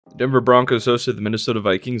The Denver Broncos hosted the Minnesota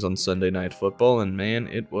Vikings on Sunday Night Football, and man,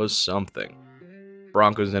 it was something.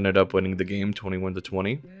 Broncos ended up winning the game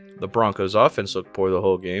 21-20. The Broncos offense looked poor the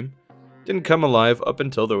whole game. Didn't come alive up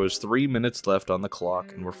until there was 3 minutes left on the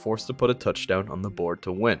clock and were forced to put a touchdown on the board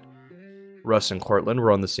to win. Russ and Cortland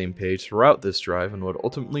were on the same page throughout this drive and would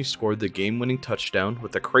ultimately score the game-winning touchdown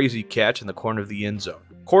with a crazy catch in the corner of the end zone.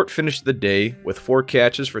 Court finished the day with 4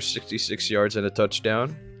 catches for 66 yards and a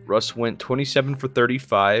touchdown. Russ went 27 for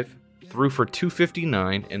 35, threw for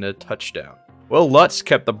 259 and a touchdown. Will Lutz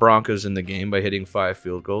kept the Broncos in the game by hitting 5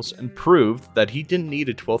 field goals and proved that he didn't need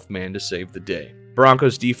a 12th man to save the day.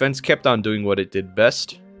 Broncos defense kept on doing what it did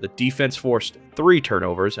best. The defense forced 3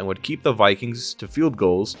 turnovers and would keep the Vikings to field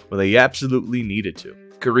goals when they absolutely needed to.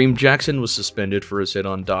 Kareem Jackson was suspended for his hit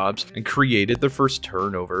on Dobbs and created the first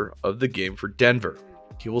turnover of the game for Denver.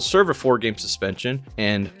 He will serve a 4-game suspension,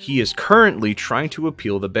 and he is currently trying to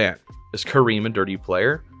appeal the ban. Is Kareem a dirty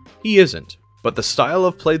player? He isn't, but the style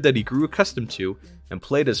of play that he grew accustomed to and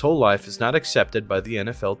played his whole life is not accepted by the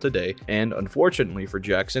NFL today, and unfortunately for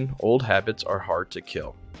Jackson, old habits are hard to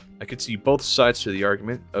kill. I could see both sides to the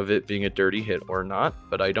argument of it being a dirty hit or not,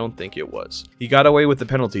 but I don't think it was. He got away with the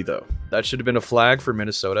penalty though. That should have been a flag for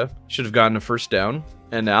Minnesota, should have gotten a first down,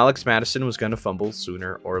 and Alex Madison was going to fumble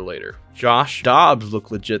sooner or later. Josh Dobbs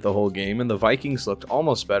looked legit the whole game, and the Vikings looked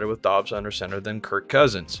almost better with Dobbs under center than Kirk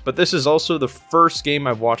Cousins. But this is also the first game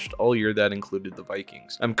I've watched all year that included the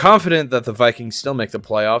Vikings. I'm confident that the Vikings still make the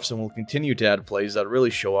playoffs and will continue to add plays that really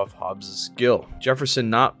show off Hobbs' skill. Jefferson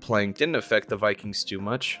not playing didn't affect the Vikings too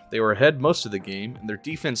much. They were ahead most of the game, and their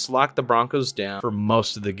defense locked the Broncos down for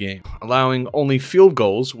most of the game. Allowing only field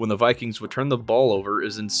goals when the Vikings would turn the ball over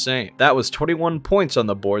is insane. That was 21 points on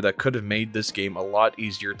the board that could have made this game a lot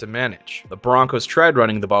easier to manage. The Broncos tried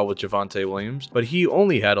running the ball with Javonte Williams, but he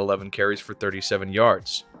only had 11 carries for 37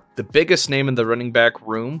 yards. The biggest name in the running back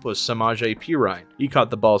room was Samaje Perine. He caught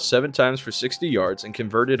the ball 7 times for 60 yards and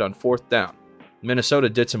converted on 4th down. Minnesota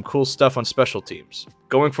did some cool stuff on special teams,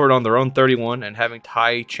 going for it on their own 31 and having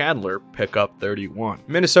Ty Chandler pick up 31.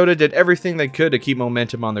 Minnesota did everything they could to keep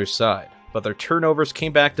momentum on their side, but their turnovers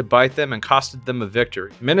came back to bite them and costed them a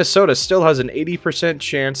victory. Minnesota still has an 80%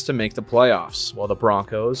 chance to make the playoffs, while the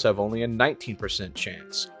Broncos have only a 19%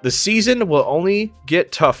 chance. The season will only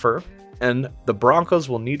get tougher, and the Broncos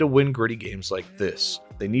will need to win gritty games like this.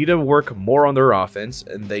 They need to work more on their offense,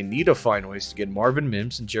 and they need to find ways to get Marvin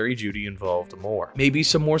Mims and Jerry Jeudy involved more. Maybe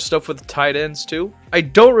some more stuff with the tight ends too? I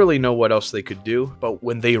don't really know what else they could do, but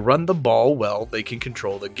when they run the ball well, they can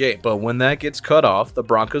control the game. But when that gets cut off, the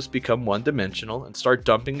Broncos become one-dimensional and start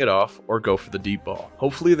dumping it off or go for the deep ball.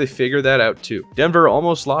 Hopefully they figure that out too. Denver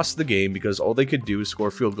almost lost the game because all they could do is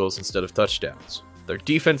score field goals instead of touchdowns. Their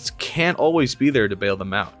defense can't always be there to bail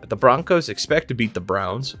them out. If the Broncos expect to beat the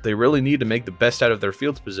Browns, they really need to make the best out of their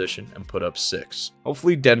field position and put up 6.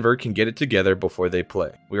 Hopefully Denver can get it together before they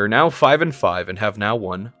play. We are now 5-5 and have now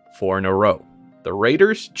won 4 in a row. The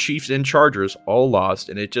Raiders, Chiefs, and Chargers all lost,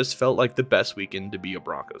 and it just felt like the best weekend to be a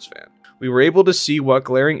Broncos fan. We were able to see what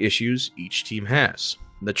glaring issues each team has.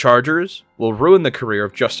 The Chargers will ruin the career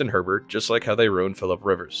of Justin Herbert, just like how they ruined Phillip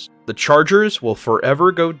Rivers. The Chargers will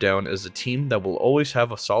forever go down as a team that will always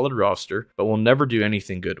have a solid roster, but will never do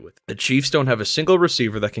anything good with it. The Chiefs don't have a single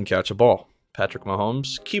receiver that can catch a ball. Patrick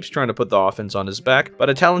Mahomes keeps trying to put the offense on his back, but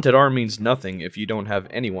a talented arm means nothing if you don't have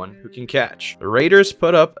anyone who can catch. The Raiders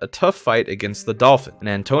put up a tough fight against the Dolphins, and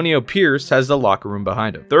Antonio Pierce has the locker room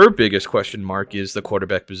behind him. Their biggest question mark is the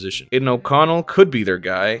quarterback position. Aiden O'Connell could be their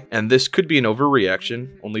guy, and this could be an overreaction,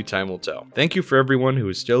 only time will tell. Thank you for everyone who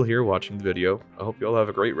is still here watching the video. I hope you all have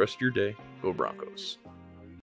a great rest of your day. Go Broncos.